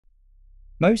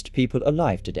Most people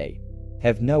alive today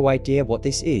have no idea what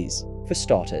this is, for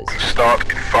starters. Start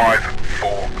in 5,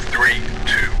 4, 3,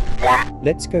 2, 1.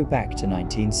 Let's go back to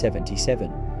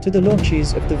 1977, to the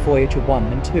launches of the Voyager 1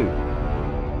 and 2.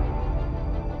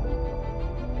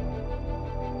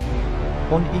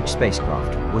 On each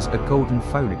spacecraft was a golden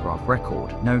phonograph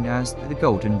record known as the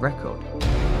Golden Record.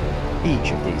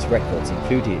 Each of these records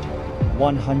included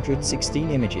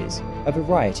 116 images, a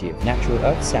variety of natural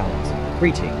Earth sounds,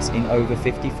 greetings in over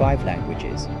 55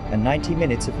 languages, and 90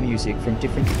 minutes of music from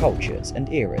different cultures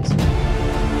and eras.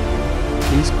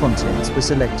 These contents were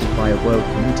selected by a world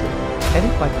committee,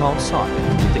 headed by Carl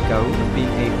Sagan, with the goal of being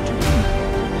able to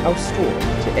communicate our story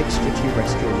to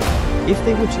extraterrestrial life, if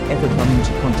they were to ever come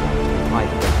into contact with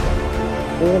either record.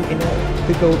 All in all,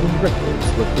 the Golden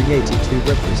Records were created to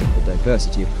represent the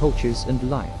diversity of cultures and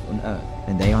life on Earth,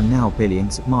 and they are now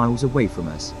billions of miles away from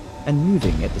us, and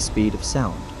moving at the speed of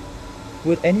sound.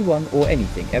 Would anyone or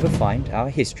anything ever find our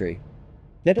history?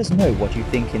 Let us know what you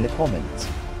think in the comments.